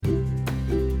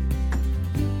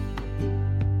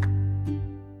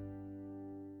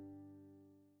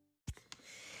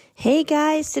Hey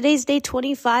guys, today's day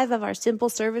 25 of our simple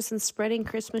service and spreading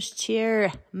Christmas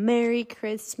cheer. Merry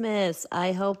Christmas.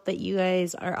 I hope that you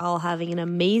guys are all having an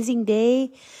amazing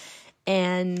day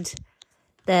and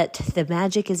that the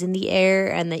magic is in the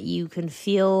air and that you can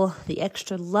feel the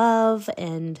extra love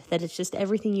and that it's just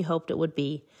everything you hoped it would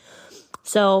be.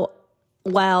 So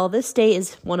while this day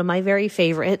is one of my very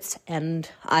favorites and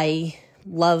I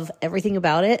love everything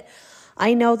about it,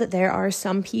 I know that there are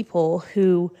some people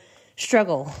who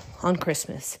struggle on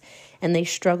Christmas, and they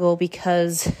struggle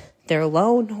because they're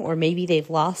alone, or maybe they've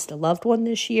lost a loved one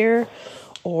this year,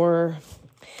 or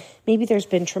maybe there's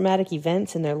been traumatic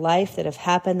events in their life that have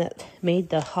happened that made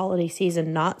the holiday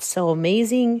season not so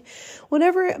amazing.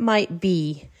 Whatever it might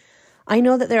be, I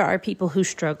know that there are people who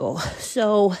struggle.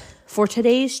 So for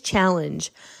today's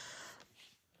challenge,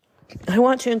 I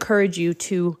want to encourage you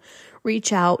to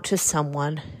reach out to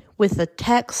someone with a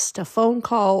text, a phone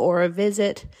call, or a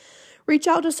visit. Reach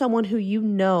out to someone who you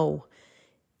know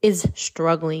is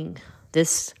struggling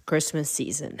this Christmas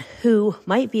season, who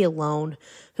might be alone,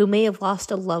 who may have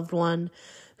lost a loved one,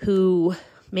 who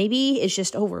maybe is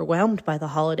just overwhelmed by the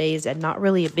holidays and not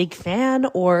really a big fan,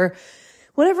 or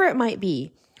whatever it might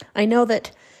be. I know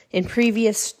that in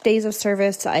previous days of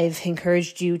service, I've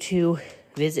encouraged you to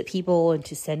visit people and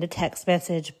to send a text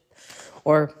message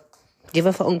or give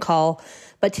a phone call.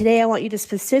 But today I want you to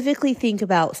specifically think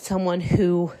about someone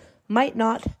who might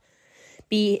not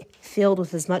be filled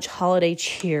with as much holiday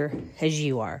cheer as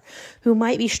you are, who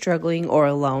might be struggling or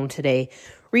alone today.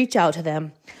 Reach out to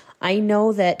them. I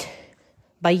know that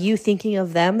by you thinking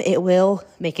of them, it will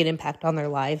make an impact on their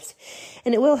lives,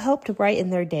 and it will help to brighten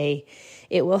their day.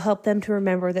 It will help them to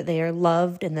remember that they are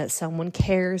loved and that someone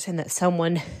cares and that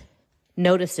someone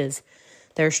notices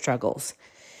their struggles.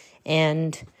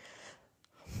 And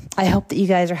I hope that you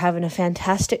guys are having a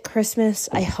fantastic Christmas.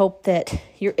 I hope that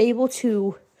you're able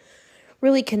to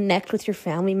really connect with your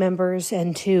family members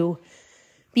and to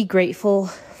be grateful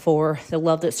for the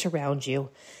love that surrounds you.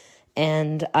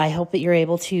 And I hope that you're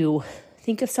able to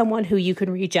think of someone who you can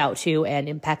reach out to and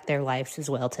impact their lives as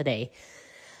well today.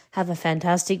 Have a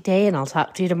fantastic day, and I'll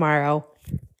talk to you tomorrow.